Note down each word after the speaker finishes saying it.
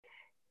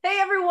Hey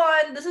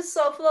everyone, this is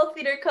Soulflow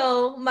Theater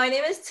Co. My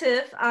name is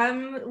Tiff.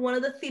 I'm one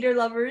of the theater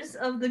lovers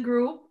of the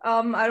group.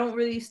 I don't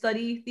really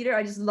study theater,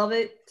 I just love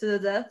it to the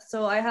death.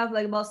 So I have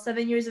like about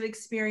 7 years of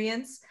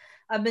experience.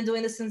 I've been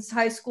doing this since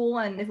high school,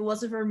 and if it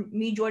wasn't for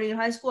me joining in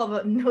high school,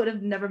 would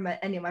have never met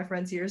any of my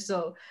friends here.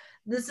 So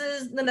this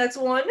is the next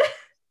one.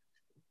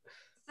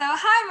 So,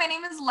 hi, my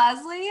name is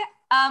Leslie.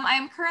 I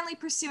am currently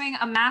pursuing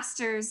a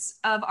Master's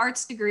of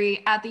Arts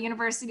degree at the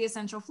University of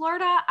Central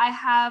Florida. I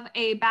have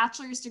a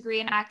bachelor's degree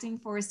in acting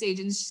for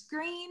stage and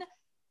screen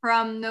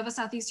from Nova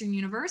Southeastern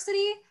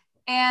University.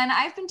 And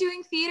I've been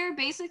doing theater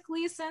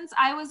basically since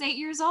I was 8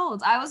 years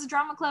old. I was a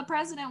drama club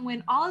president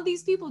when all of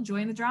these people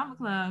joined the drama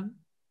club.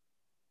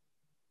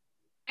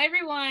 Hi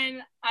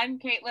everyone, I'm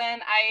Caitlin.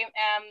 I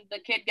am the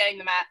kid getting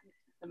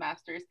the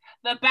masters,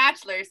 the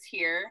bachelor's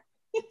here.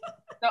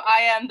 So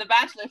I am the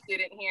bachelor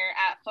student here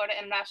at Florida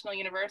International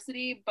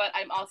University, but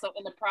I'm also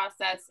in the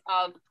process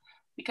of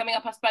becoming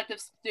a prospective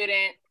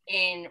student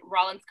in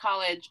Rollins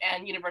College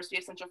and University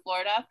of Central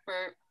Florida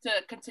to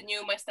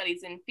continue my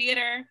studies in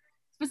theater,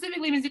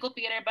 specifically musical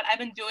theater. But I've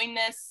been doing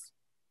this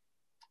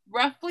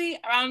roughly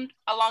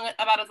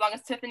about as long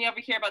as Tiffany over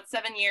here, about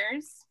 7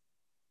 years.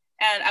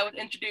 And I was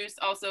introduced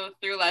also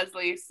through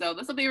Leslie. So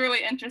this will be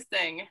really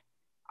interesting.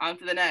 On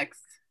to the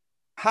next.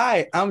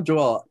 Hi, I'm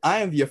Joel. I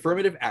am the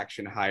affirmative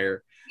action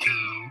hire.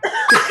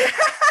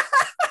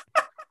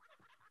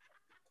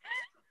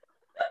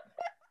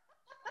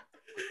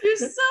 You're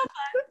so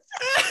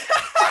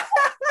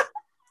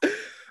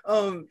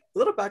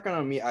Little background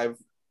on me. I've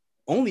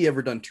only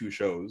ever done 2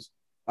 shows.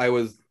 I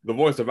was the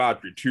voice of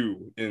Audrey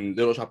 2 in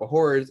Little Shop of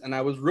Horrors, and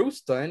I was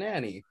Roosta in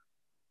Annie.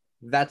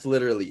 That's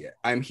literally it.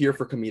 I'm here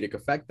for comedic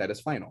effect. That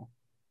is final.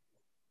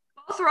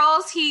 both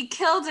roles he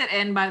killed it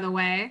in, by the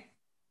way.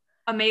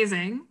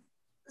 Amazing.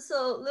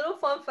 So, little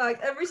fun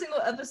fact, every single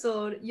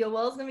episode,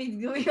 Yoel's gonna be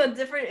doing a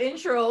different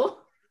intro.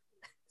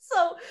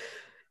 So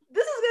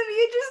this is gonna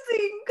be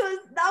interesting because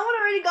that one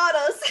already got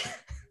us.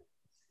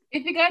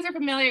 If you guys are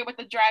familiar with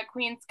the drag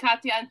queens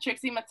Katya and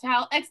Trixie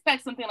Mattel,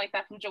 expect something like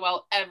that from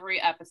Joel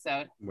every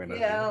episode.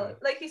 Yeah,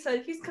 like he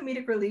said, he's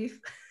comedic relief.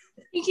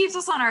 He keeps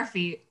us on our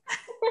feet.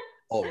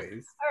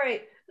 Always. All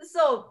right,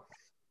 so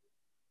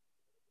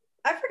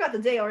I forgot the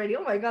day already.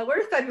 Oh my god, we're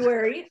in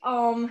February.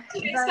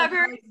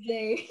 Valentine's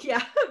Day.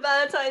 Yeah,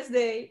 Valentine's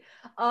Day.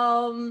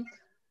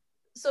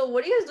 So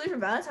what are you guys doing for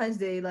Valentine's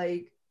Day?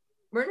 Like,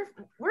 we're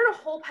in a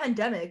whole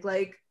pandemic.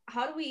 Like,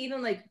 how do we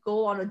even like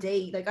go on a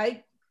date?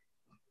 Like,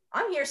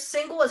 I'm here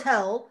single as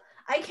hell.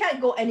 I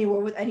can't go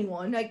anywhere with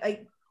anyone.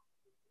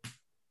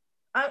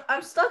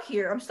 I'm stuck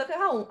here. I'm stuck at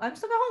home.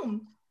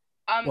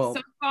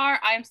 So far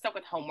I am stuck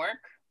with homework.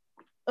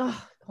 Ugh,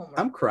 homework.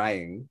 I'm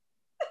crying.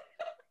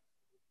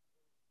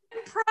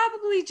 I'm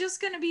probably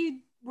just going to be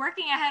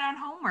working ahead on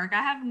homework.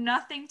 I have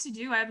nothing to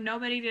do. I have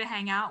nobody to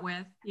hang out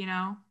with, you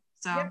know?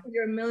 So yeah,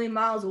 you're a million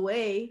miles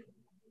away.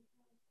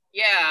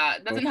 Yeah,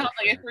 it doesn't help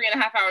that you're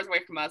 3.5 hours away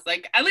from us.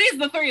 Like, at least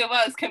the three of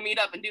us can meet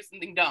up and do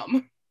something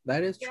dumb.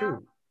 That is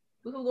true.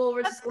 We could go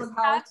over to school's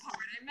house.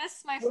 I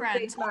miss my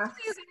friends. Hopefully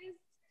you guys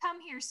come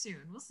here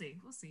soon. We'll see.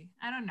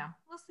 I don't know.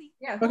 We'll see.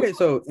 Yeah. Okay,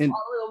 so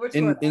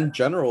in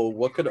general,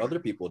 what could other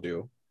people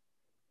do?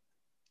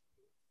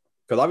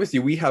 Because obviously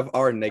we have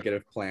our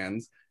negative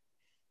plans.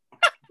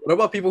 What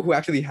about people who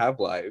actually have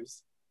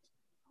lives?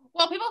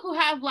 Well, people who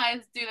have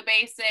lives do the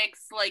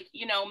basics, like,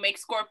 make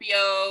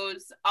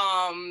Scorpios,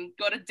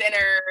 go to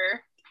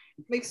dinner.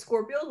 Make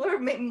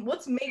Scorpios?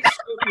 What's make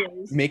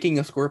Scorpios? Making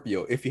a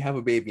Scorpio. If you have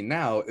a baby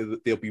now,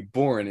 they'll be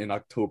born in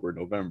October,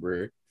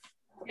 November.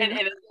 And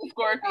it is a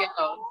Scorpio.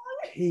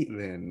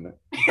 Caitlin,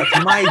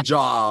 that's my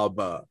job.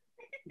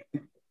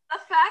 The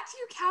fact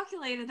you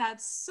calculated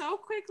that so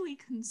quickly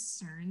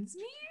concerns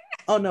me.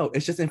 Oh no,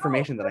 it's just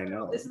information that I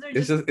know.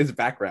 It's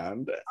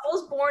background. I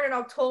was born in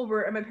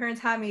October, and my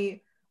parents had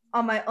me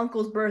on my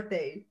uncle's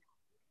birthday.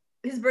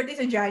 His birthday's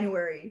in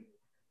January.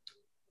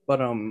 But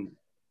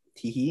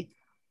teehee.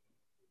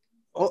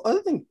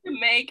 Other thing, to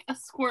make a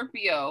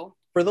Scorpio.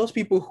 For those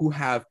people who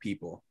have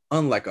people,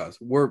 unlike us,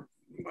 we're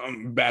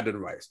bad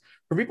advice.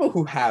 For people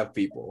who have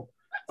people,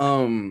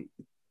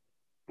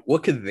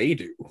 what could they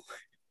do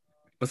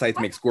besides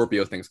make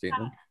Scorpio things,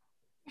 Caitlin?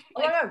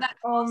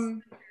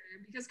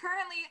 Because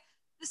currently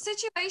the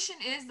situation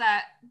is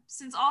that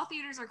since all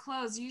theaters are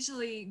closed,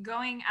 usually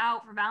going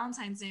out for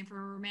Valentine's Day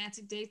for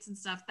romantic dates and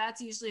stuff,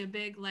 that's usually a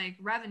big like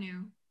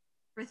revenue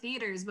for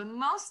theaters. But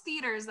most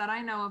theaters that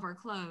I know of are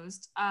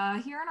closed.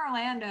 Here in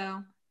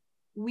Orlando,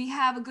 we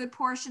have a good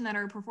portion that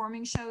are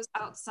performing shows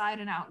outside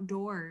and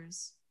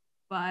outdoors.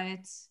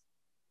 But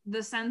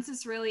the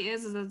census really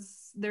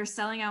is they're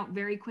selling out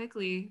very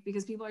quickly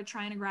because people are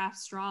trying to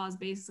grasp straws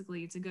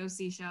basically to go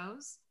see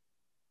shows.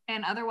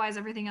 And otherwise,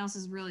 everything else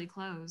is really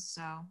closed.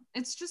 So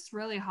it's just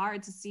really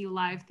hard to see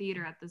live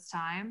theater at this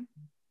time.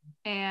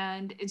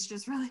 And it's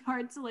just really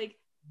hard to like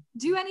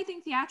do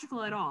anything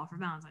theatrical at all for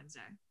Valentine's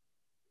Day.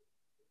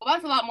 Well,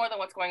 that's a lot more than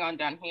what's going on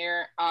down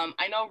here.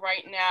 I know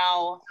right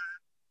now,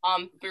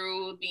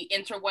 through the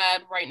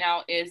interweb right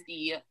now is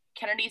the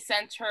Kennedy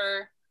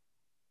Center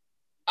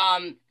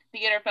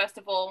Theater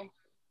Festival.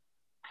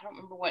 I don't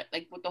remember what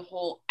the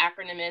whole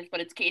acronym is, but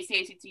it's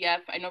KCACTF.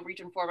 I know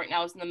Region 4 right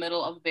now is in the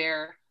middle of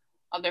their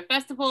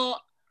festival,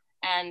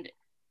 and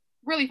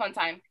really fun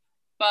time.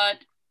 But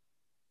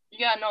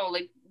yeah, no,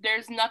 like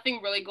there's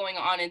nothing really going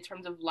on in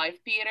terms of live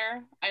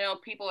theater. I know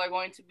people are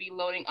going to be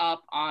loading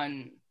up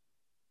on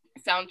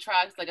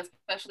soundtracks, like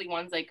especially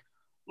ones like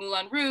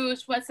Moulin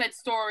Rouge, West Side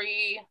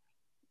Story.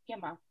 Yeah,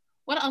 ma.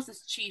 What else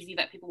is cheesy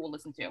that people will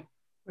listen to?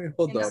 Wait,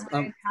 hold up.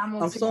 I'm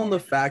still on the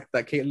fact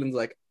that Caitlin's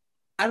like,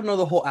 I don't know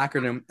the whole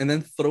acronym, and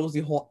then throws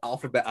the whole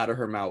alphabet out of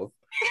her mouth.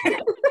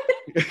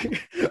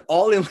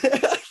 All in.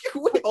 If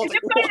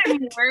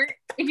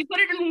you put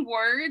it in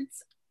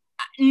words,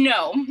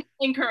 no,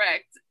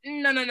 incorrect.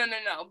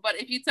 No.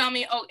 But if you tell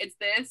me, oh, it's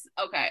this,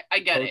 okay, I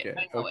get it.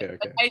 I know it.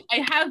 Okay.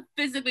 I have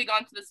physically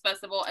gone to this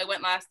festival. I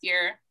went last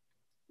year.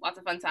 Lots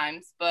of fun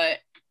times. But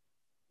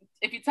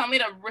if you tell me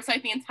to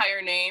recite the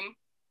entire name,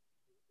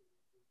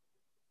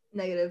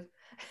 negative.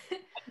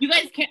 You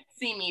guys can't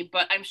see me,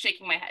 but I'm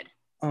shaking my head.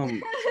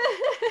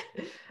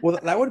 Well,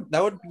 that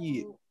would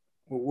be.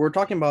 We're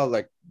talking about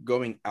like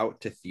going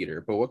out to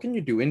theater, but what can you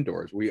do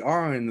indoors? We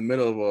are in the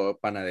middle of a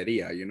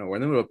panaderia, you know, we're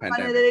in the middle of a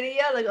pandemic.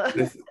 Panaderia, like a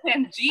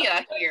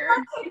Pangea here.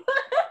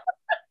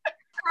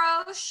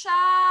 Pro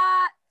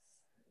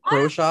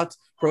shots.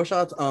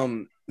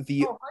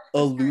 The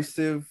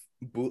elusive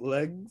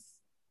bootlegs.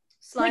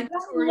 Slime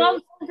tutorials. I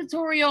love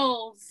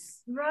tutorials.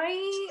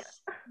 Right?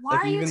 Why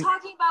are you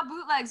talking about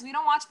bootlegs? We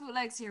don't watch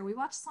bootlegs here. We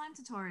watch slime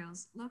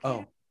tutorials. Look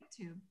at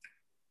YouTube.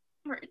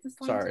 It's a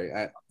slime Sorry,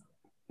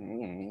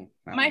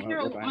 my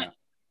hero.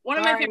 One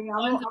of my favorite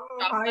ones. I'm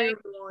the hired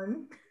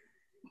one.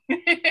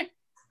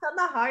 I'm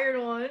the hired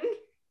one.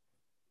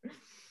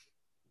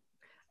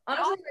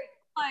 Honestly,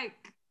 like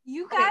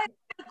you guys,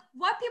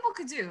 what people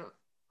could do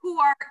who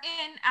are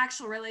in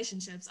actual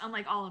relationships,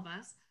 unlike all of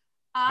us,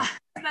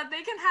 that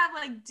they can have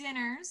like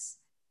dinners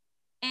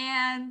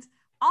and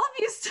all of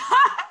you stop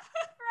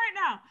right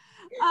now.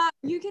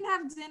 You can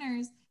have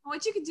dinners.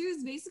 What you could do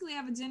is basically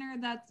have a dinner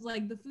that's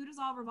like the food is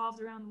all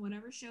revolved around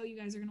whatever show you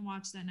guys are gonna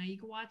watch that night. You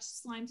can watch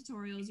slime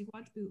tutorials, you can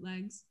watch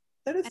bootlegs.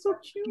 That is so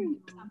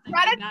cute.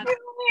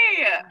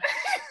 Ratatouille.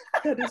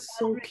 That is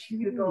so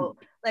cute.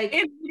 Like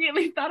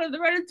immediately thought of the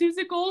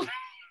Ratatouille.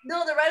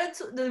 No, the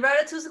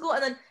Ratatouille,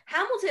 and then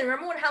Hamilton.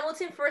 Remember when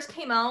Hamilton first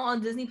came out on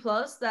Disney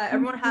Plus? That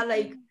everyone had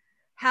like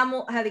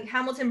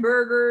Hamilton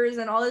burgers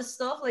and all this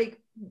stuff. Like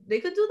they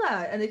could do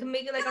that, and they can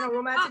make it like on a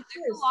romantic.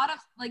 There's a lot of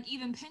like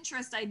even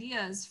Pinterest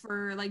ideas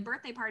for like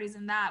birthday parties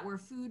and that, where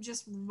food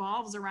just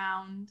revolves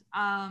around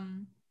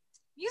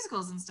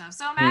musicals and stuff.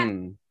 So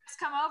imagine just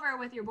come over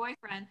with your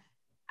boyfriend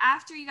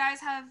after you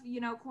guys have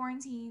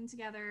quarantined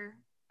together,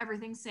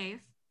 everything's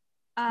safe.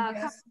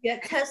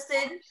 Get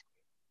tested.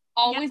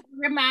 Always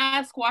wear a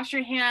mask, wash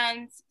your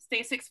hands,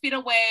 stay 6 feet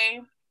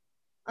away.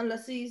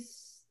 Unless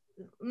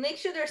make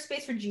sure there's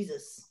space for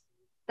Jesus.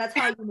 That's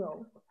how you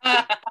know.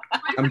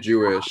 I'm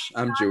Jewish.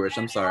 I'm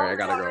sorry. I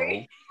gotta go. You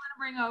want to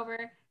bring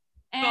over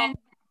and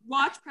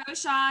watch Pro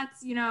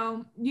Shots. You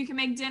can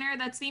make dinner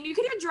that's themed. You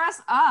can even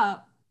dress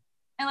up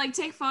and like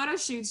take photo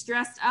shoots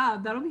dressed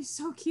up. That'll be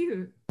so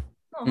cute.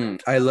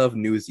 I love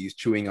Newsies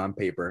chewing on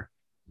paper.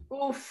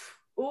 Oof.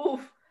 No.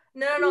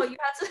 You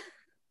have to.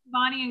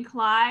 Bonnie and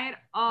Clyde.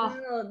 Oh,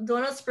 no.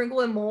 Donuts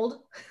sprinkled in mold.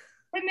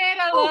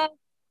 Tomato. Got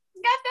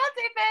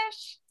filthy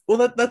fish. Well,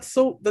 that's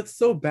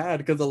so bad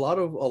because a lot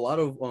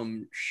of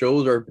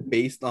shows are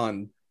based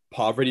on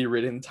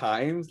poverty-ridden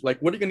times.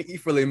 Like, what are you gonna eat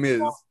for Les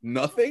Mis?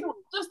 Nothing.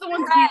 Just the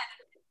one bread.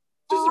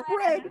 Just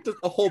bread. Just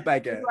a whole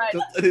baguette. Bread.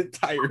 Just an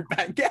entire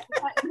baguette.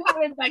 A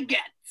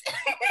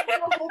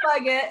whole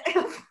baguette.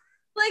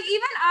 Like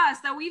even us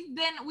that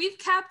we've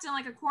kept in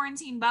like a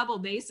quarantine bubble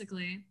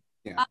basically.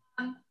 Yeah.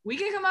 We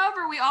can come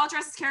over. We all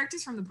dress as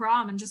characters from the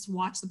prom and just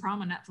watch the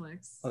prom on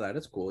Netflix. Oh, that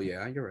is cool.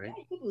 Yeah, you're right.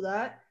 Yeah, you can do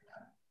that.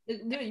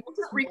 Dude,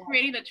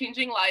 recreating the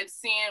Changing Lives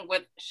scene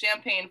with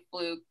champagne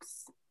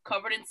flukes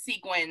covered in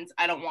sequins.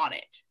 I don't want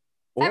it.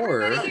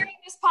 Everybody hearing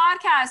this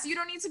podcast, you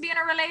don't need to be in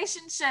a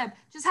relationship.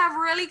 Just have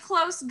really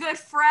close, good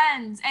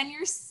friends, and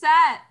you're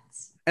set.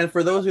 And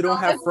for those who don't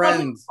have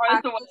friends,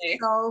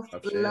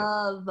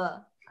 self-love.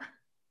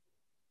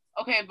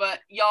 Okay, but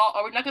y'all,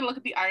 are we not gonna look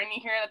at the irony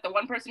here that the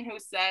one person who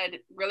said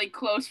really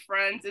close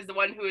friends is the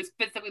one who is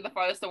physically the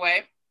farthest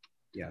away?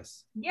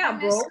 Yes. Yeah,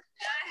 bro.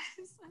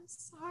 I'm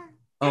sorry.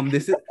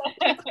 This is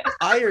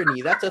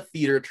irony. That's a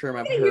theater term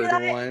I've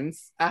heard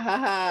once. You're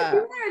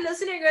there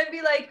listening, you're gonna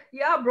be like,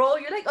 yeah, bro,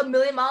 you're like a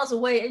million miles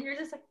away, and you're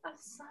just like, I'm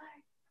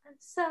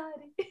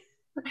sorry.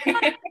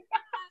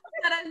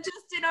 But I'm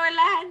just in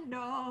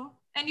Orlando,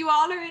 and you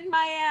all are in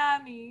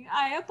Miami.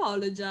 I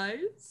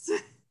apologize.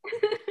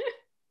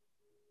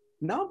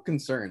 Now I'm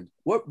concerned.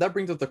 That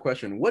brings up the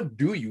question: what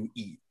do you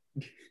eat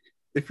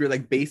if you're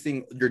like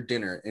basing your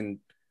dinner in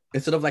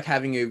instead of like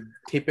having a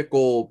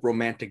typical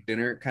romantic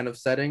dinner kind of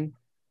setting?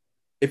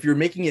 If you're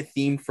making it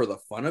themed for the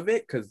fun of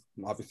it, because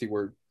obviously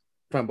we're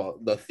talking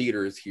about the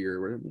theaters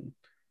here, we're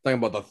talking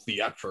about the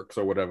theatrics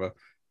or whatever.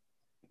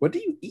 What do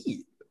you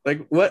eat?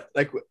 Like what?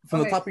 Like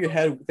from the top of your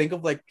head, think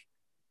of like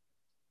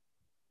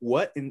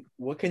what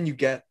can you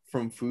get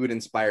from food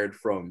inspired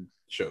from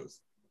shows.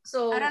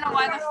 So I don't know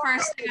why the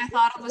first thing I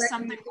thought of was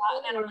something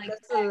rotten, and I'm like,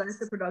 let's select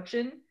the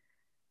production.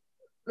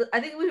 I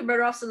think we'd be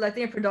better off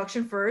selecting a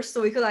production first,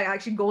 so we could like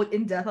actually go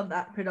in depth on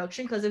that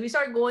production. Because if we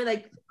start going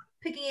like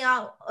picking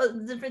out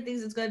different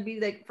things, it's gonna be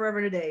like forever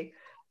and a day.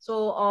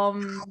 So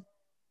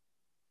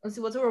let's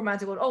see what's a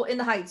romantic one. Oh, In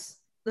the Heights.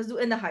 Let's do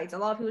In the Heights. A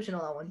lot of people should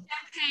know that one.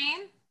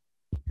 Champagne,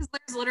 because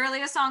there's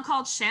literally a song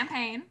called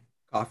Champagne.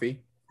 Coffee.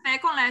 Fe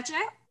con leche.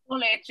 Con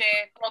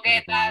leche,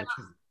 croquetas.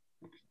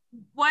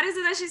 What is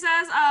it that she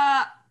says?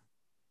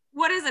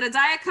 What is it? A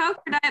Diet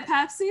Coke or Diet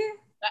Pepsi?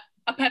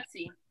 A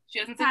Pepsi. She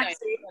doesn't say Diet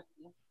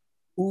Pepsi.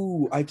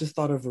 Ooh, I just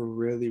thought of a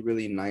really,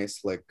 really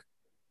nice like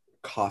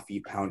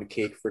coffee pound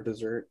cake for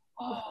dessert.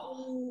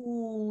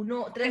 Oh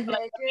no, tres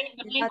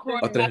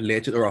Otras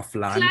leches or a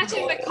flan. Leche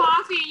with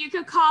coffee. You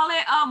could call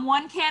it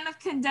 1 can of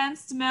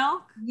condensed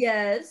milk.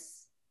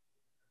 Yes.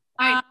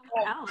 What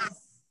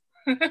else?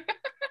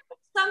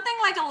 Something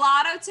like a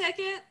lotto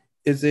ticket.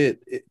 Is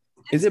it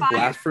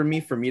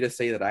blasphemy for me to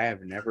say that I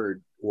have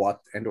never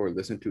watched and or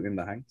listened to In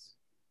the Heights?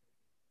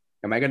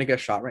 Am I gonna get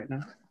shot right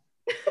now?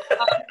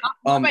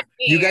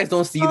 You guys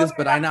don't see this,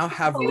 but I now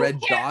have red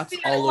dots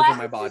all over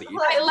my body.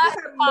 I left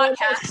the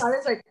podcast.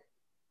 It's like,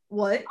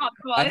 what?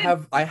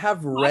 I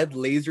have red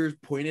lasers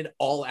pointed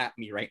all at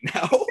me right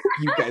now.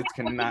 You guys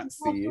cannot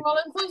see. Oh,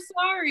 I'm so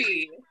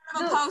sorry.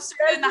 A poster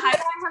in the I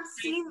have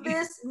seen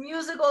this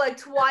musical like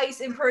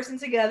twice in person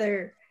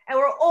together, and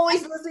we're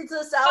always listening to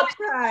the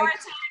soundtrack. 4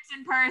 times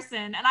in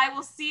person, and I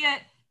will see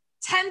it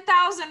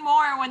 10,000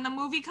 more when the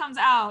movie comes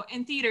out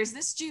in theaters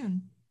this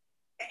June.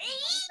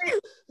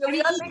 So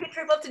we gotta make a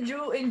trip up to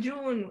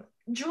June.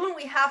 June,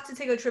 we have to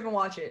take a trip and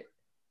watch it.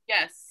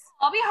 Yes.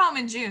 I'll be home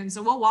in June,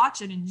 so we'll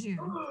watch it in June.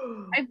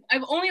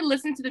 I've only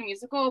listened to the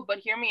musical, but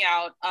hear me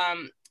out.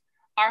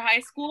 Our high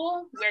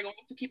school, we're going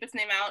to keep its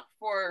name out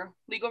for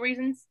legal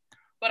reasons,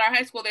 but our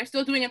high school, they're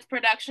still doing its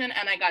production,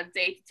 and I got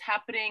dates. It's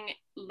happening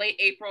late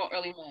April,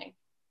 early May.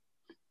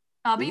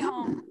 I'll be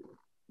home.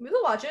 We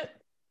will watch it.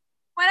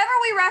 Whenever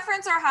we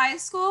reference our high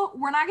school,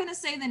 we're not going to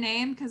say the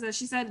name because, as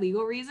she said,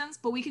 legal reasons,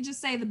 but we could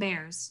just say the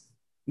Bears.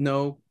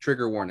 No,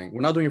 trigger warning.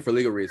 We're not doing it for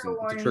legal reasons.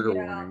 It's a trigger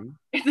warning.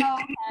 Oh,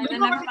 okay.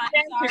 Then never mind.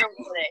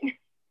 Sorry.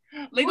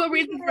 Legal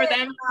reasons for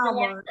them.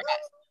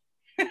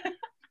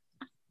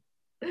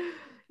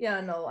 Yeah,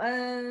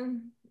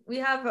 no. We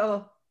have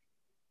a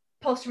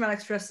post-traumatic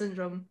stress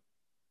syndrome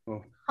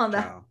on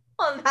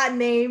that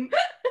name.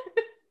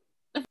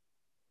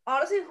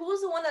 Honestly, who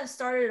was the one that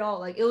started it all?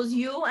 Like, it was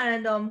you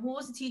and who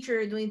was the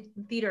teacher doing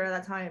theater at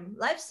that time?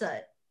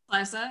 Lifeset.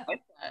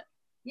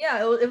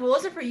 Yeah, if it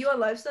wasn't for you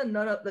and Lifeset,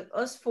 none of like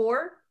us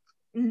four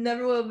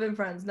never would have been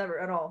friends, never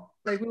at all.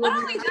 Like, we not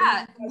only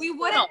that, we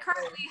wouldn't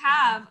currently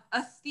have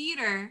a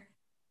theater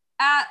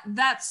at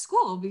that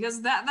school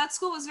because that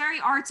school was very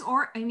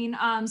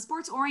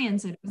sports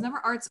oriented. It was never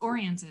arts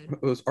oriented.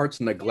 It was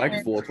arts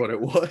neglectful is what it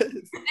was.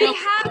 They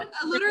had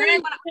literally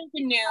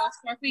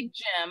Sparkly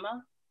Gym.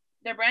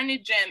 Their brand new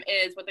gym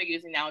is what they're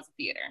using now as a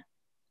theater.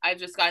 I've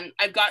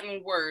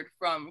gotten word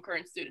from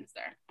current students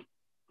there.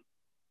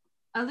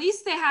 At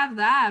least they have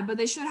that, but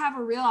they should have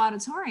a real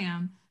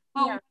auditorium.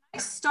 But when I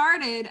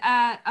started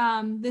at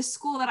this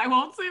school that I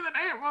won't say the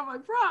name of, I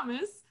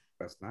promise.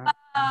 That's not.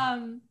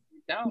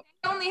 They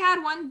only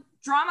had one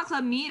drama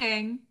club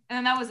meeting,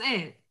 and that was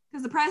it.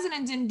 Because the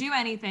president didn't do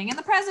anything. And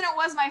the president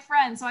was my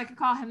friend, so I could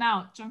call him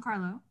out,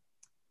 Giancarlo.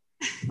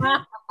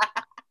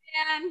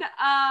 And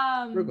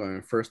we're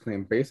going first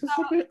name basis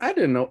a bit. I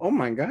didn't know. Oh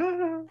my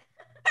god.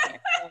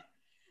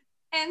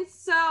 And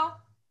so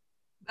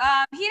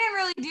he didn't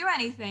really do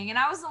anything, and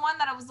I was the one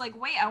that I was like,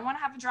 wait, I want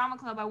to have a drama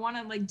club. I want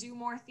to like do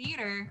more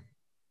theater,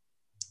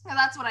 and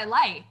that's what I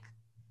like.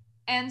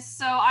 And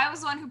so I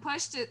was the one who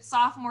pushed it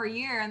sophomore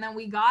year, and then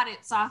we got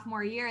it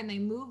sophomore year, and they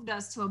moved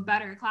us to a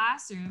better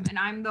classroom, and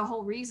I'm the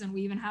whole reason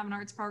we even have an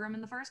arts program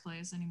in the first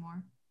place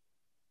anymore.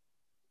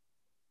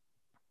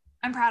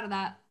 I'm proud of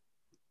that.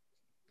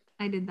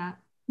 I did that.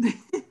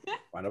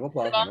 Round of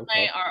applause. Bob and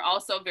I are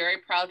also very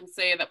proud to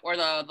say that we're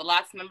the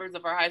last members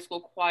of our high school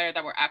choir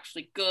that were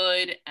actually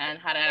good and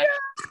had a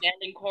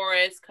standing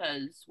chorus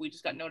because we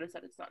just got noticed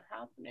that it's not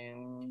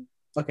happening.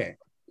 Okay.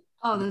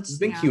 Oh, that's it's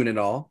been cute and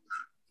all,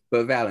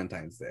 but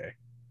Valentine's Day.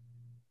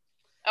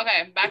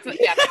 Okay, back to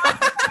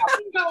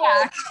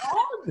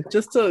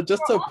just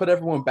to put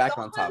everyone back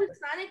on topic.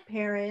 Hispanic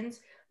parents,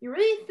 you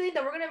really think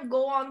that we're gonna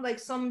go on like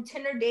some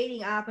Tinder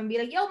dating app and be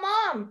like, "Yo,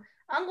 mom,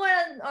 I'm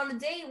going on a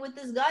date with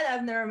this guy that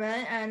I've never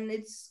met, and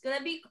it's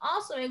gonna be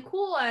awesome and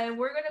cool, and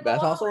we're gonna go."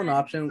 That's also an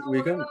option.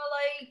 We can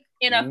like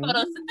in a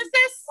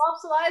photosynthesis. Pop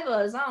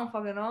salivas. I don't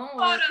fucking know.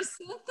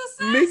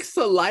 Photosynthesis. Make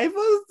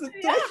salivas?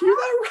 Did I hear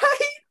that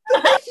right?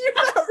 Did I hear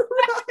that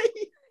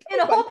right? In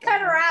a whole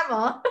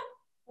panorama.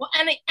 Well,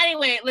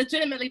 anyway,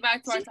 legitimately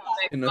back to our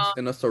topic. In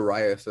a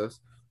psoriasis.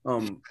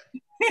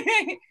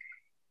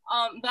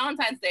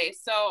 Valentine's Day.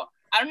 So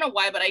I don't know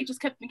why, but I just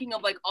kept thinking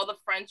of like all the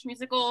French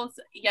musicals.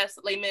 Yes,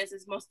 Les Mis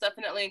is most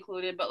definitely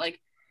included, but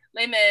like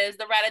Les Mis,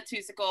 the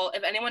Ratatouille.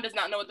 If anyone does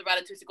not know what the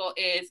Ratatouille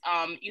is,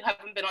 you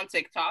haven't been on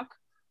TikTok.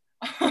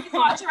 Please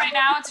watch it right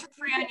now. It's for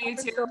free on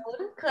YouTube.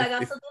 Because I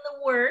got something in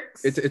the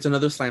works. It's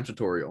another slam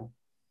tutorial.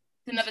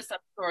 It's another sub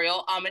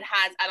tutorial. It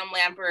has Adam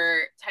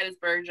Lambert, Titus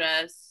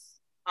Burgess,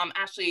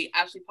 Ashley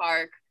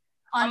Park,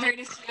 Andre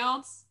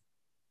DeShields.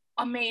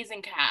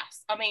 Amazing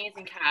cast.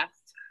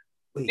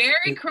 Wait,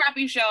 Very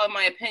crappy show in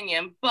my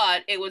opinion,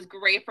 but it was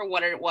great for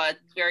what it was.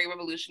 Very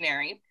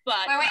revolutionary.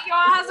 But Wait,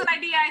 Yoel has an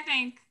idea, I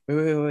think.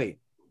 Wait.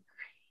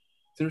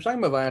 So we're talking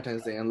about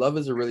Valentine's Day, and love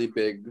is a really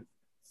big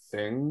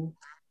thing.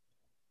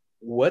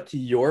 What's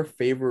your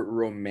favorite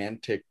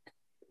romantic,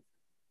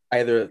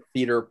 either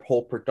theater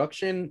pole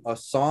production, a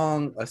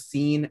song, a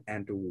scene,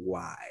 and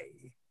why?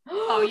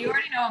 Oh, you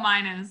already know what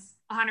mine is.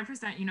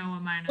 100% you know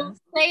what mine is.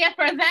 Say it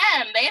for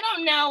them. They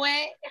don't know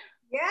it.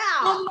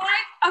 Yeah. Well,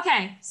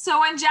 okay,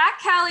 so when Jack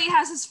Kelly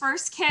has his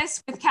first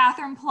kiss with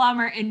Catherine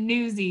Plummer in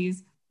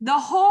Newsies, the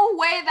whole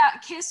way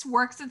that kiss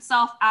works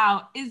itself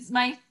out is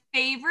my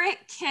favorite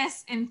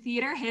kiss in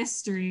theater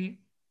history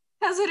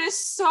because it is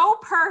so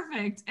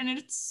perfect and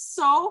it's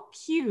so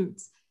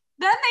cute.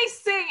 Then they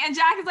sing and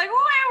Jack is like,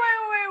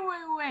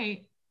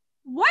 wait.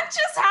 What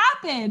just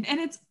happened?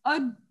 And it's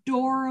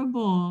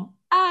adorable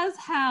as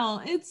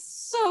hell. It's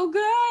so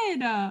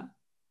good.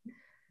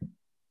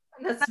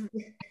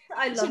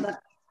 I love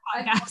that.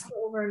 I watched it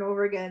over and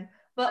over again.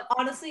 But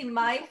honestly,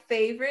 my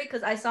favorite,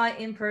 because I saw it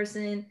in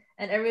person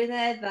and everything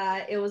like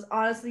that, it was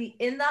honestly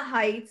In the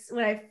Heights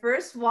when I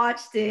first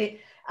watched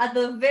it. At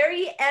the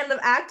very end of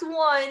Act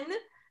 1,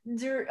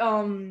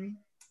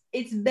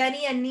 it's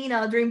Benny and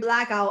Nina during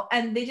blackout,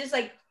 and they just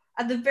like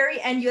at the very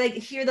end, you like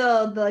hear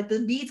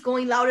the beats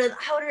going louder and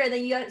louder, and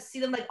then you see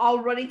them like all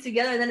running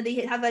together, and then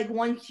they have like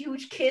one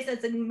huge kiss. And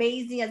it's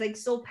amazing, it's like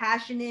so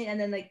passionate, and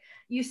then like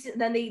you see,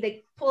 then they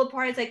like pull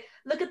apart. It's like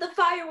look at the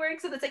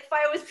fireworks, and it's like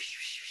fireworks.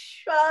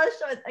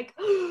 It's like,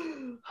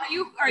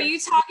 are you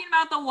talking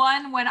about the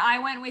one when I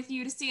went with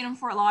you to see it in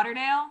Fort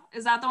Lauderdale?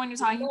 Is that the one you're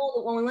talking about? No,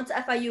 the one we went to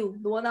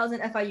FIU, the one that was in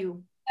FIU.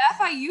 The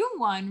FIU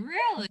one,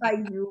 really?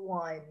 FIU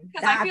one.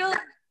 Because I feel like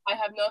I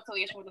have no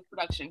affiliation with this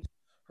production.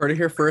 Heard it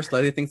here first.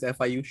 Lady thinks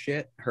FIU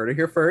shit. Heard it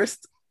here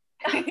first.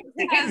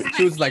 because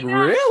She was like,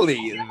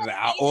 really?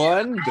 That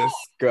one?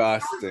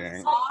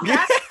 Disgusting.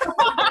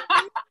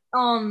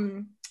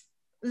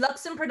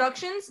 Luxon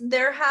Productions,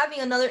 they're having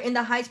another In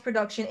the Heights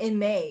production in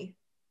May,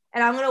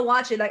 and I'm gonna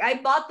watch it. Like I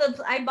bought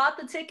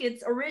the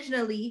tickets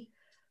originally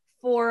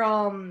for the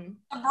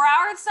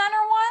Broward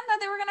Center one that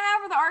they were gonna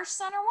have, or the Arch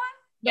Center one.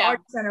 The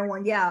Art Center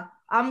one. Yeah,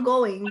 I'm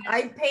going.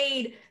 I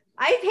paid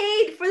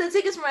for the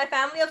tickets for my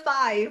family of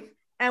 5,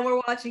 and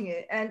we're watching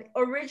it. And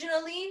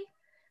originally,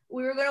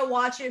 we were gonna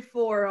watch it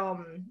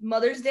for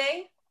Mother's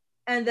Day,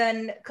 and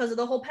then because of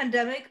the whole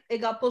pandemic, it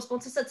got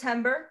postponed to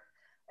September.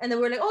 And then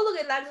we're like, oh look,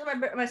 it lands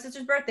on my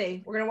sister's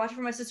birthday. We're gonna watch it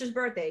for my sister's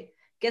birthday.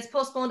 Gets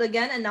postponed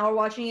again, and now we're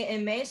watching it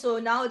in May. So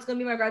now it's gonna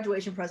be my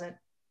graduation present.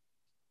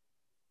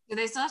 Do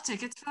they still have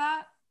tickets for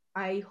that?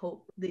 I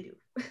hope they do.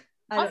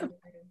 I don't know.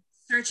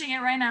 Searching it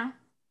right now.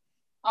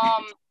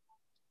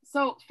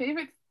 So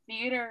favorite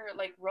theater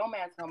like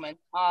romance moment.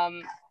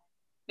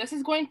 This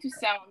is going to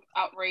sound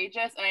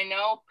outrageous, and I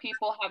know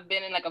people have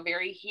been in like a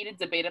very heated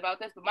debate about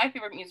this, but my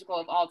favorite musical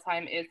of all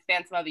time is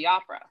Phantom of the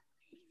Opera.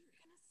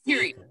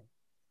 Period.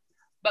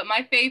 But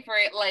my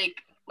favorite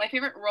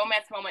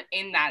romance moment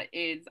in that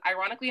is,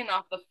 ironically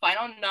enough, the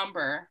final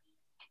number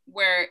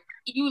where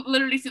you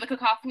literally see the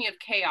cacophony of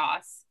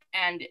chaos,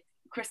 and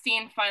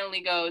Christine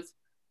finally goes,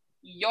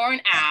 "You're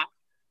an ass,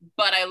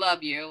 but I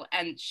love you,"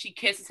 and she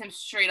kisses him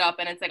straight up,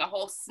 and it's like a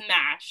whole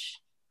smash.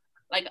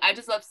 Like, I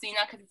just love seeing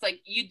that because it's like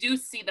you do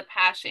see the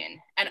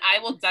passion, and I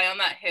will die on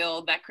that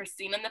hill that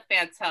Christine and the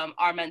Phantom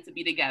are meant to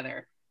be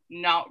together,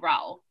 not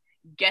Raul.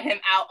 Get him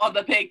out of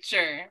the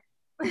picture.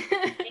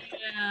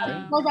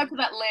 Yeah. Go back to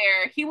that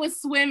lair. He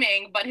was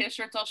swimming, but his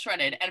shirt's all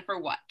shredded, and for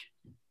what?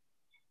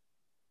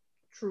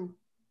 True.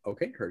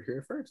 Okay, heard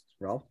here first.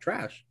 Ralph,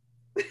 trash.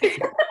 They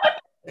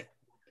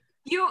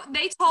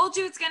told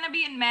you it's gonna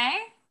be in May?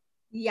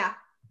 Yeah.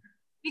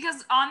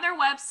 Because on their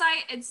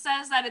website, it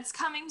says that it's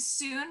coming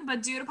soon,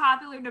 but due to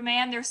popular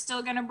demand, they're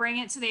still going to bring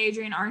it to the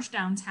Adrian Arch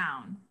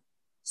downtown.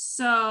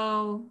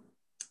 So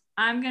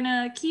I'm going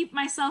to keep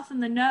myself in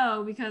the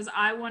know because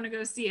I want to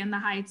go see In the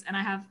Heights, and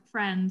I have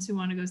friends who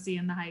want to go see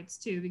In the Heights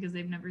too because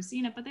they've never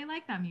seen it, but they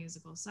like that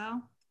musical. So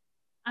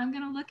I'm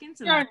going to look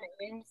into that.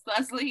 Your name's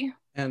Leslie.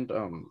 And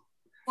for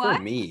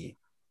What? me,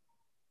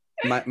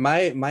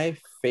 my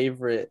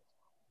favorite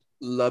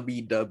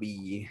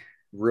lovey-dovey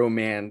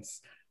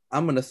romance,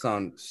 I'm gonna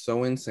sound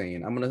so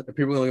insane. People are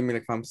gonna look at me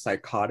like I'm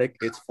psychotic.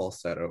 It's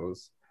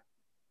falsettos.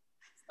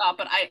 Stop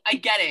it. I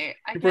get it.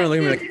 People are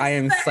looking at me like I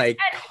am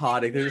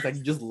psychotic. They're just like,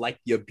 you just like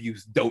the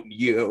abuse, don't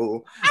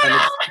you?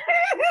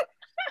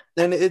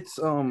 And it's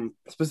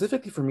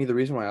specifically for me, the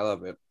reason why I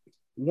love it.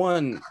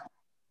 One,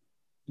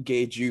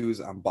 gay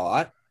Jews on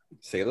bot,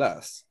 say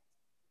less.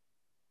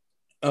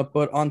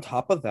 But on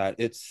top of that,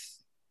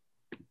 it's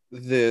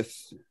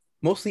this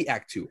mostly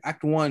Act 2.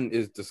 Act 1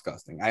 is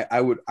disgusting.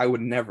 I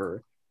would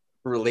never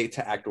relate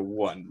to Act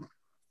 1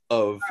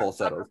 of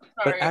falsettos,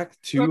 but Act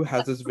 2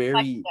 has this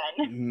very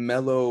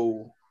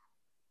mellow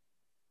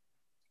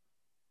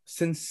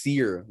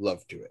sincere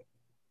love to it.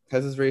 It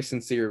has this very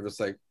sincere, it's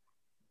like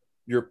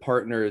your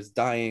partner is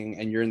dying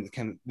and you're in the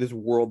kind of this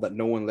world that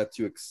no one lets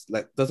you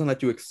doesn't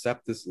let you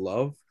accept this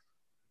love,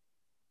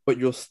 but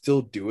you'll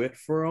still do it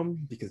for them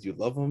because you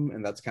love them,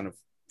 and that's kind of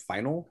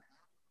final,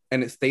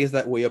 and it stays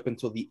that way up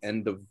until the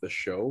end of the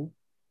show.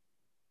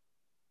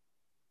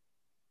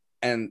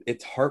 And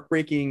it's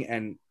heartbreaking,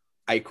 and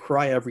I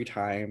cry every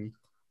time,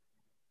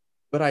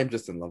 but I'm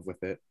just in love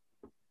with it.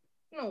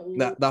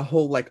 No. That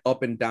whole like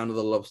up and down of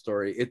the love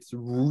story, it's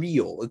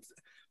real.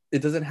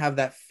 It doesn't have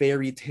that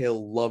fairy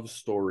tale love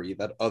story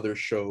that other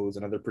shows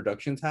and other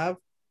productions have.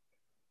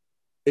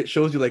 It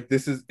shows you like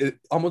it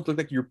almost looks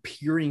like you're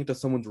peering into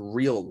someone's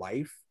real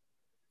life,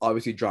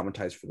 obviously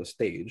dramatized for the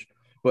stage,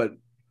 but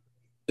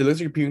it looks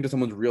like you're peering into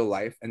someone's real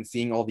life and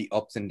seeing all the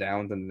ups and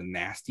downs and the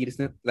nastiness,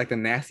 like the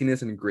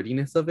nastiness and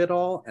grittiness of it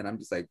all. And I'm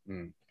just like,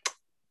 me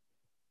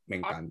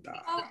encanta.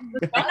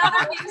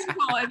 Another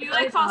musical, if you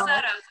like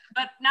falsettos,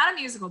 but not a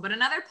musical, but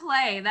another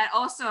play that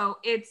also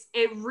it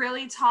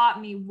really taught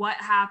me what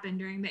happened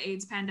during the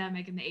AIDS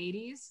pandemic in the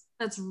 80s.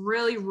 That's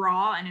really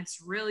raw and it's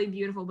really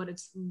beautiful, but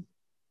it's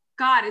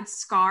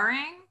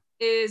scarring,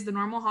 is The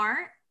Normal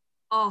Heart.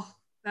 Oh,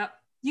 that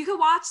you could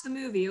watch the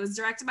movie. It was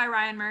directed by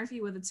Ryan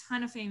Murphy with a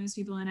ton of famous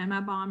people in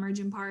Emma Bomber,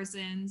 Jim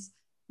Parsons,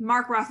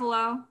 Mark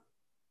Ruffalo.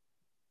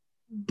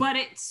 But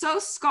it's so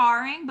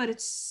scarring, but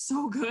it's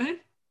so good.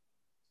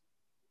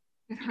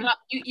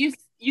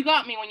 You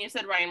got me when you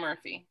said Ryan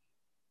Murphy.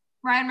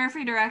 Ryan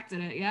Murphy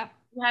directed it, yep.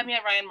 You had me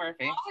at Ryan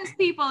Murphy. All his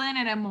people in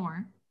it and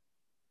more.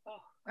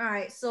 Oh. All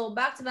right, so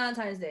back to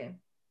Valentine's Day.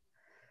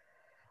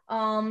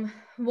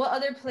 What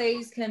other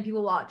plays can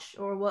people watch,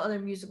 or what other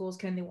musicals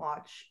can they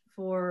watch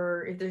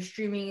for if they're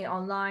streaming it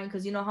online?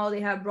 Because you know how they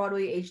have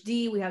Broadway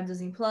HD, we have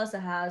Disney Plus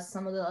that has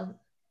some of the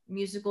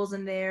musicals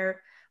in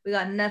there. We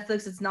got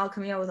Netflix that's now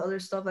coming out with other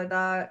stuff like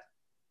that.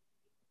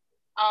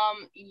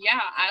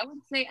 Yeah, I would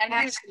say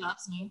She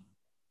Loves Me.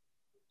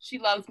 She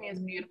Loves Me is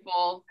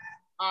beautiful.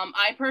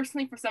 I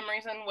personally, for some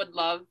reason, would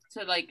love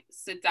to like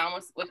sit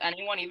down with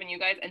anyone, even you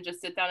guys, and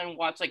just sit down and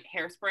watch like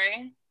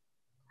Hairspray.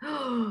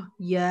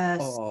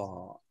 Yes.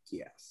 Oh,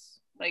 yes.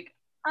 Like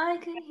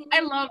I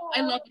love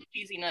the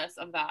cheesiness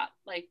of that.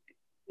 Like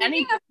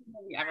any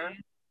movie ever.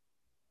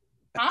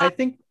 I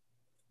think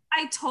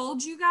I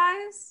told you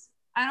guys,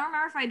 I don't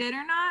remember if I did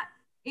or not,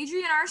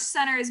 Adrian Arch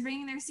Center is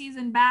bringing their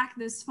season back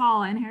this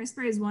fall, and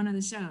Hairspray is one of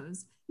the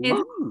shows.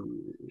 It's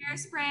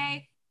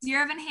Hairspray,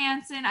 Dear Evan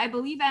Hansen, I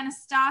believe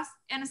Anastasia,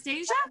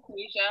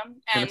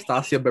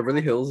 Anastasia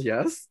Beverly Hills,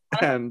 yes,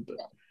 and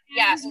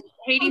yeah,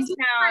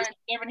 Hadestown,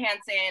 Evan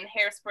Hansen,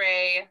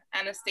 Hairspray,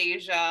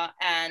 Anastasia,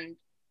 and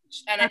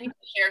I think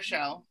the Cher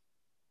Show.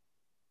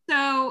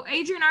 So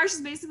Adrian Arch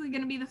is basically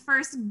going to be the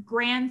first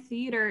grand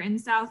theater in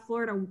South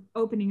Florida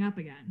opening up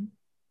again.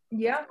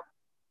 Yeah.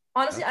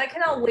 Honestly, I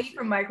cannot wait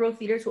for Micro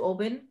Theater to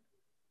open.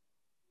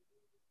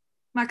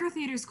 Micro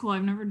Theater is cool.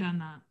 I've never done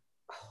that.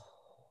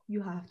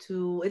 You have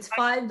to. It's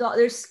 $5.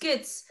 There's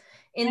skits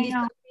in these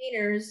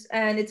containers,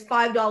 and it's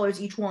 $5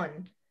 each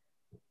one.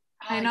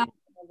 I know. I've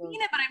seen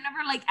it, but I've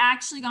never like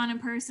actually gone in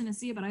person to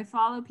see it. But I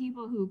follow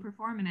people who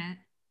perform in it.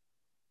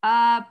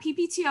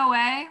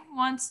 PPTOA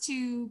wants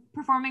to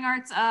Performing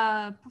Arts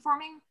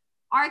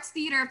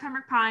Theater of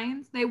Pembroke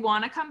Pines. They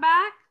want to come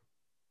back,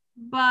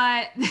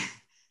 but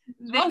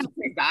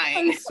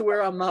I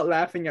swear I'm not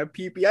laughing at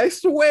PP. I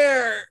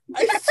swear.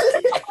 The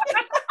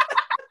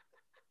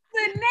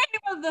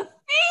name of the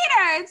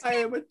theater. I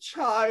am a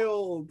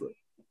child.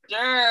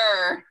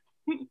 Sure.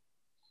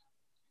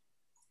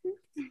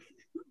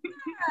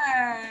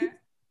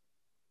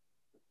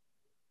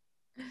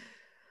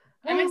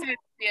 I'm excited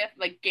to see if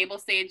like Gable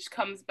Stage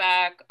comes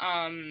back.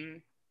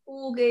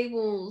 Oh,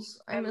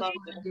 Gables. I love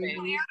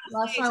Gables.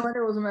 Last time I went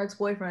there was with my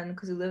ex-boyfriend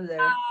because he lived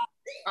there.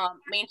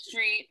 Main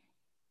Street.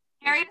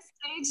 Harriet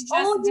Stage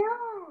just did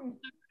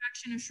the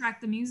production of Shrek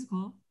the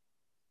Musical.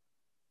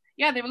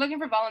 Yeah, they were looking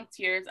for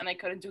volunteers and I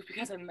couldn't do it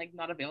because I'm like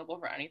not available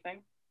for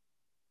anything.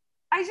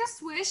 I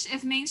just wish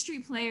if Main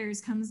Street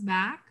Players comes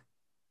back,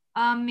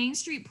 Main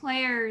Street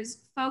Players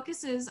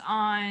focuses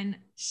on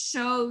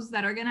shows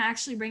that are going to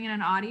actually bring in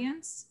an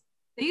audience.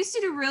 They used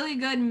to do really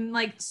good,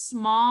 like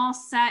small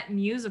set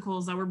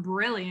musicals that were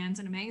brilliant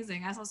and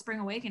amazing. I saw Spring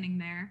Awakening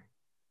there.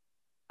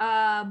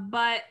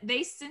 But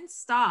they since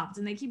stopped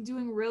and they keep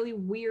doing really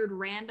weird,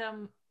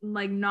 random,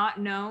 like not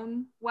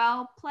known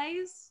well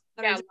plays.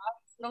 Yeah,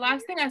 the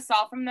last thing I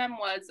saw from them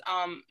was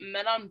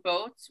Men on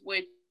Boats,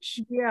 which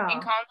in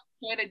concert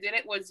I did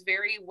it was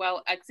very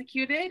well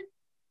executed,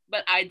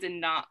 but I did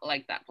not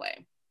like that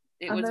play.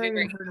 It was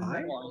very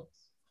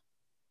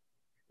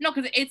no,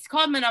 because it's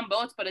called Men on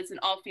Boats, but it's an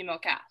all-female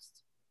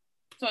cast.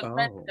 So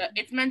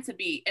it's meant to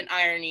be an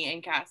irony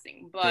in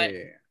casting, but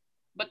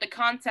but the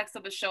context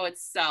of the show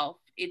itself,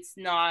 it's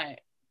not.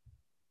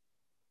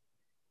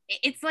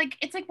 It's like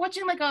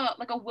watching like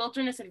a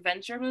wilderness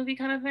adventure movie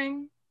kind of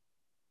thing.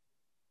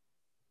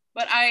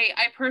 But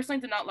I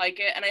personally did not like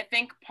it, and I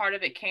think part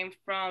of it came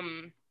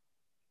from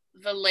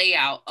the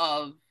layout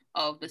of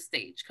the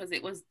stage, because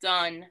it was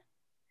done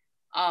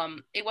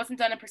It wasn't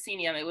done in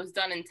proscenium. It was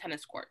done in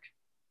tennis court.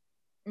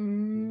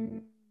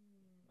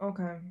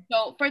 Okay.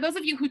 So for those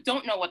of you who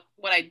don't know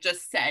what I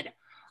just said,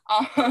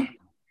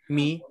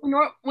 Me,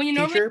 when you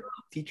normally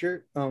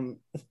teacher,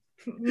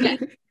 Yes.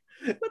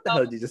 what the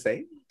hell did you just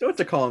say? Don't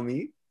you call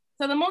me?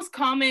 So the most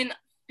common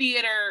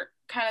theater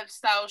kind of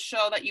style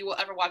show that you will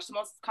ever watch, the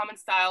most common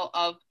style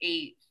of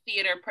a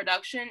theater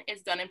production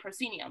is done in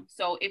proscenium.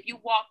 So if you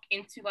walk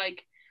into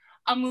like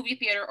a movie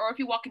theater, or if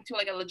you walk into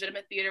like a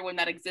legitimate theater when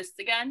that exists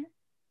again,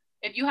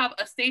 if you have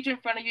a stage in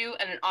front of you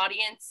and an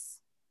audience,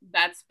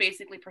 that's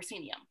basically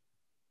proscenium.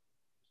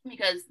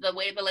 Because the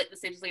way the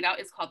stage is laid out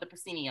is called the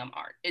proscenium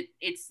art.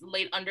 It's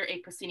laid under a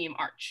proscenium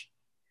arch.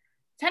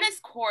 Tennis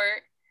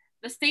court,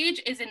 the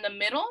stage is in the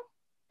middle,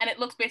 and it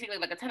looks basically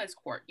like a tennis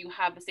court. You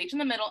have the stage in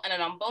the middle, and then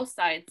on both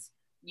sides,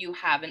 you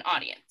have an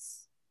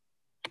audience.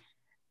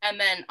 And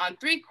then on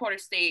 3/4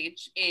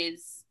 stage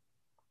is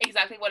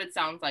exactly what it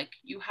sounds like.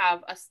 You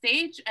have a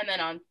stage, and then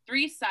on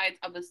 3 sides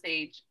of the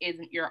stage is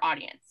your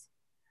audience.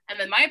 And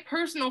then my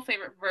personal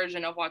favorite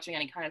version of watching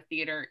any kind of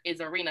theater is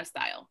arena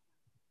style,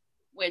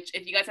 which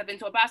if you guys have been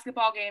to a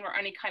basketball game or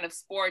any kind of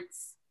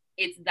sports,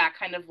 it's that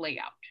kind of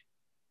layout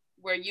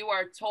where you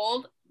are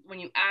told when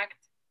you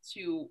act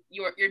to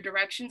your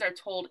directions are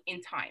told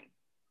in time.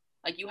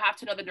 Like you have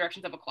to know the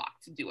directions of a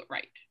clock to do it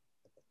right.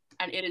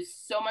 And it is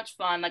so much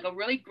fun. Like a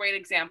really great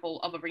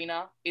example of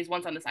arena is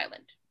Once on This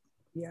Island.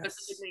 Yes.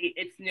 Specifically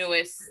its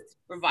newest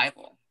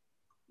revival.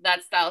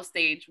 That style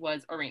stage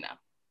was arena.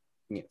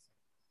 Yes.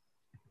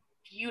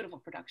 Beautiful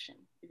production.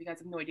 If you guys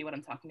have no idea what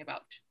I'm talking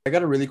about. I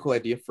got a really cool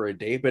idea for a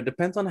date, but it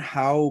depends on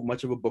how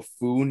much of a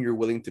buffoon you're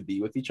willing to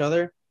be with each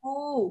other.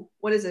 Oh,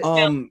 what is it?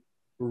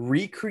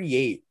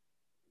 Recreate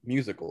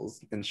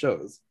musicals and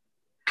shows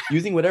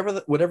using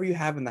whatever you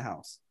have in the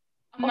house.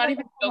 I'm not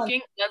even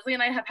joking. Leslie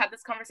and I have had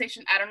this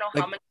conversation. I don't know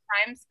how many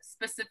times,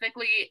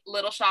 specifically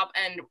Little Shop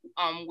and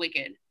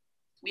Wicked.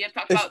 We have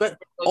talked about.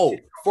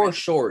 For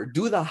sure.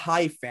 Do the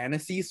high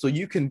fantasy so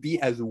you can be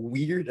as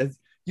weird as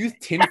use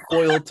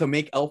tinfoil to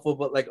make Alpha,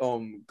 but like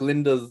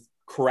Glinda's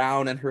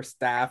crown and her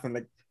staff and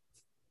like.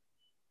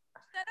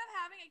 Instead of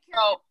having a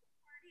karaoke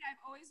party,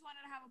 I've always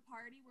wanted to have a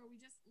party where we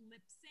just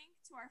lip sync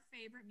to our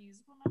favorite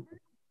musical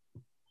number.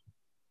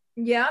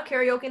 Yeah,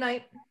 karaoke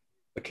night.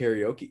 A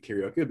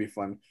karaoke would be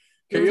fun.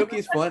 Karaoke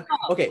is fun.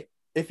 Okay,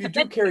 if you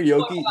do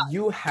karaoke,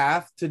 you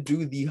have to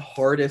do the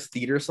hardest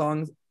theater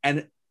songs,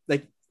 and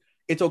like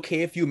it's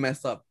okay if you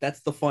mess up.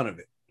 That's the fun of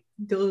it.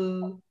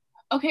 Duh.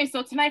 Okay,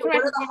 so tonight, what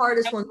are the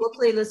hardest ones? What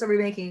playlist are we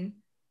making?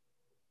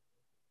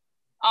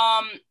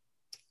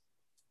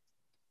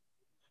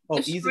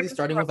 Easily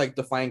starting with like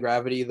Defying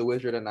Gravity, The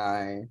Wizard and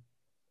I.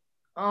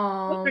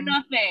 For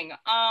nothing.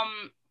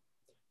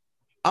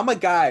 I'm a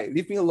guy.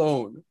 Leave me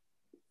alone.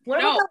 For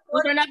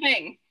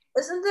nothing.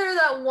 Isn't there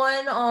that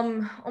one?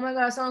 Oh my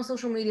god, I saw on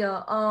social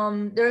media.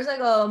 There's like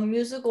a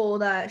musical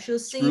that she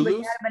was singing, but she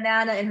had a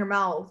banana in her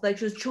mouth, like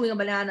she was chewing a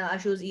banana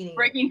as she was eating.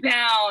 Breaking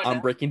Down. I'm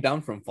Breaking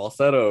Down from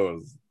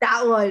Falsettos.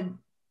 That one.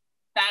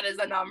 That is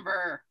a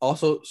number.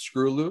 Also,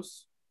 Screw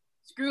Loose.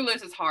 Screw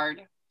Loose is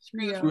hard.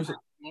 Screw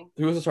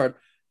Loose is hard.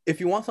 If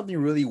you want something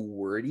really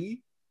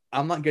wordy,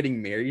 I'm Not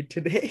Getting Married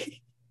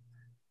Today.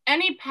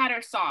 Any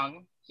patter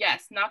song.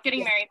 Yes, Not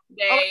Getting Married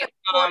Today.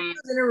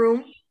 In a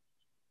room.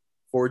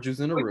 4 Jews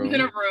in a room.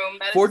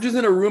 4 Jews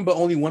in a room, but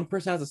only one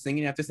person has to sing,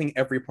 and you have to sing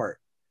every part.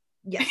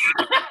 Yes.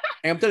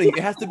 And I'm telling you,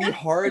 it has to be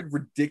hard,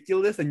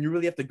 ridiculous, and you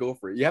really have to go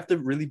for it. You have to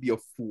really be a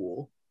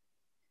fool.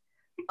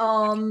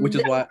 Which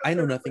is why I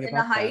know nothing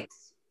about that.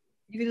 Heights.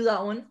 You can do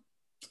that one.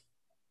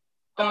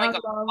 Oh my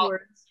god.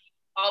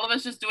 All of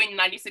us just doing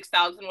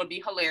 96,000 would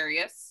be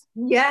hilarious.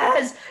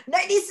 Yes,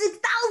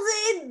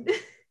 96,000.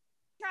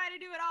 Try to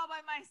do it all by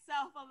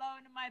myself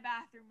alone in my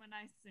bathroom when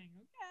I sing,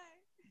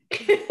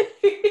 okay?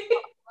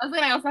 Leslie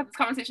and I also had this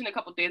conversation a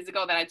couple days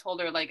ago that I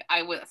told her like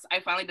I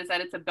finally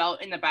decided to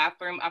belt in the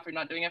bathroom after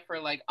not doing it for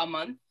like a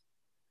month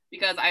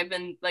because I've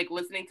been like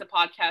listening to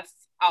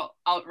podcasts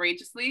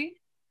outrageously,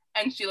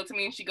 and she looks at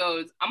me and she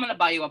goes, "I'm gonna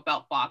buy you a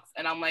belt box,"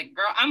 and I'm like,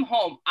 "Girl, I'm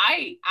home.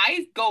 I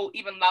go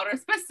even louder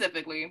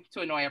specifically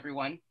to annoy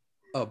everyone."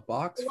 A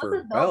box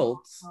for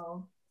belts.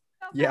 Oh.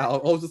 Yeah, I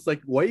was just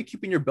like, "Why are you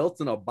keeping your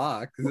belts in a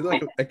box? Is it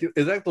like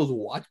is that those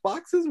watch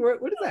boxes? What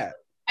is that?"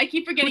 I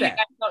keep forgetting you guys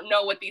don't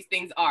know what these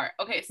things are.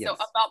 Okay, so a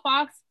belt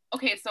box.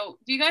 Okay, so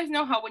do you guys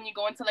know how when you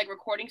go into like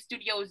recording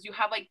studios, you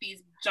have like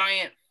these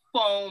giant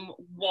foam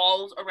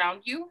walls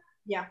around you?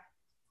 Yeah.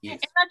 Yes.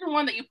 Imagine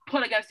one that you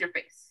put against your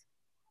face.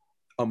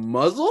 A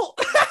muzzle?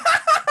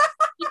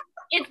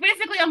 It's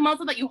basically a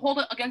muzzle that you hold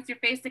it against your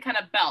face to kind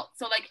of belt.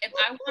 So like if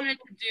I wanted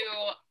to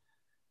do,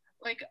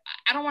 like,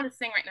 I don't want to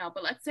sing right now,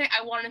 but let's say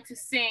I wanted to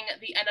sing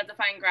the end of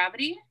Defying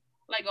Gravity,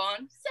 like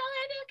on So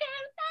You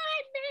Can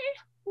Find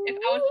Me. If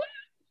I was,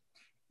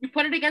 you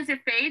put it against your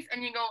face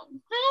and you go,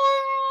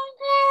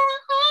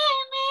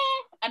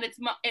 and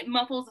it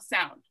muffles the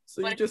sound.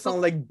 So you just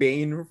sound like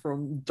Bane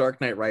from Dark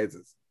Knight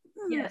Rises.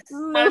 Yes.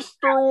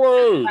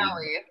 Mr.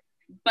 Wayne.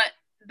 But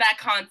that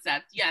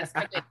concept, yes,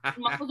 because it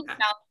muffles the sound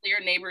so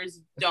your neighbors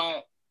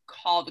don't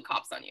call the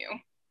cops on you.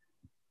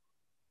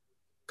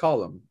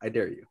 Call him. I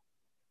dare you.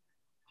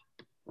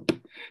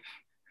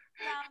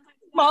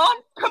 Mom,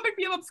 come pick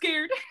me up. I'm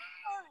scared.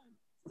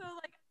 So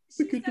like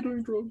she The kids said are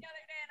doing to me drugs. the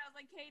other day, and I was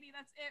like, Katie,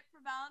 that's it for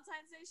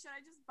Valentine's Day. Should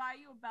I just buy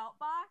you a belt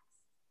box?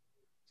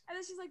 And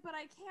then she's like, but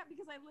I can't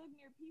because I live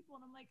near people.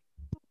 And I'm like,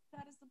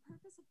 that is the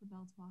purpose of the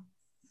belt box.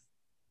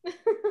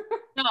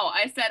 No,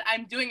 I said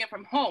I'm doing it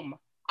from home.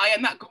 I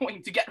am not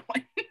going to get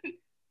one.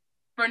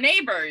 For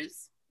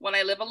neighbors, when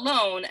I live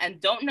alone and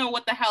don't know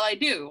what the hell I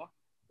do,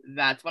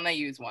 that's when I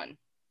use one.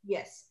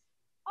 Yes.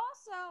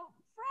 Also,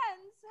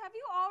 friends, have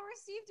you all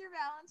received your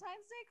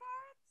Valentine's Day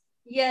cards?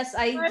 Yes,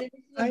 I did.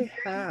 I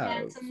have.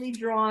 Handsomely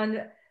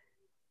drawn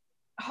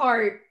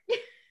heart.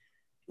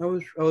 I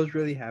was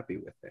really happy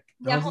with it.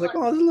 Yeah, I was hold like,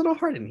 on. oh, there's a little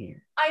heart in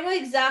here. I know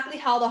exactly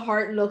how the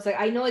heart looks like.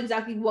 I know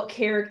exactly what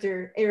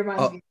character it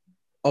reminds me of.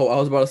 Oh, I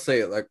was about to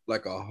say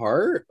like a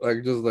heart,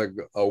 like just like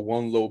a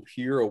one lobe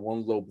here, a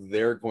one lobe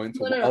there, going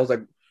to. No. I was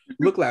like,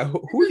 look, like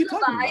who are you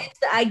talking about? Vibes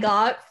that I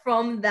got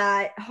from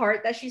that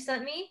heart that she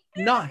sent me.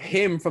 Not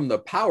him from the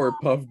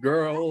Powerpuff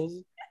Girls.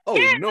 Oh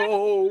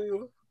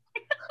no!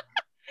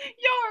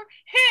 You're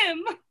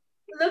him.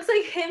 It looks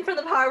like him from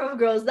the Powerpuff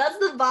Girls. That's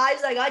the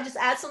vibes I got. Just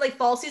add some like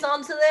falsies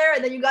onto there,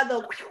 and then you got the.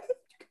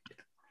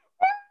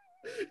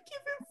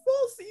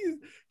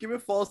 Give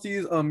it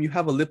falsies. You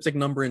have a lipstick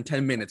number in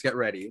 10 minutes. Get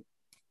ready.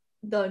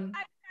 Done. I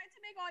tried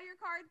to make all your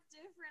cards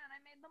different, and I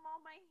made them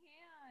all by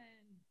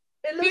hand.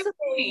 It looks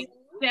amazing.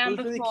 It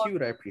was really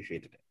cute. I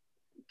appreciated it.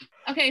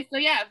 Okay, so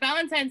yeah,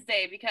 Valentine's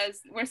Day, because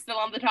we're still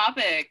on the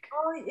topic.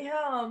 Oh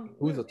yeah.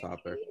 Who's the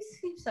topic?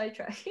 Keep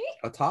sidetracking.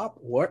 A top?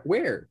 What?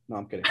 Where? No,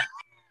 I'm kidding.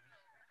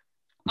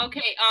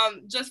 Okay,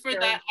 just for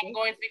that, I'm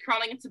going to be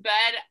crawling into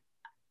bed.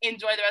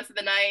 Enjoy the rest of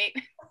the night.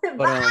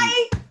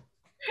 Bye.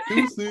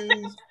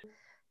 Deuces.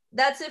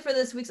 That's it for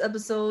this week's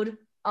episode.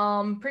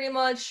 Pretty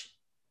much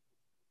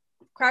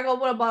crack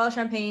open a bottle of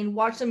champagne,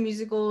 watch some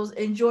musicals,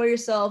 enjoy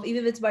yourself,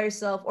 even if it's by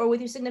yourself or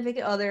with your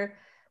significant other.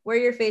 Wear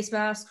your face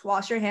masks,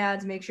 wash your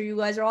hands, make sure you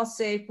guys are all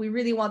safe. We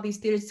really want these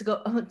theaters to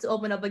go to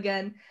open up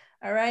again.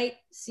 All right.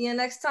 See you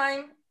next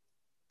time.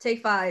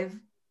 Take 5.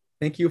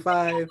 Thank you,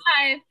 5.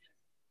 Bye.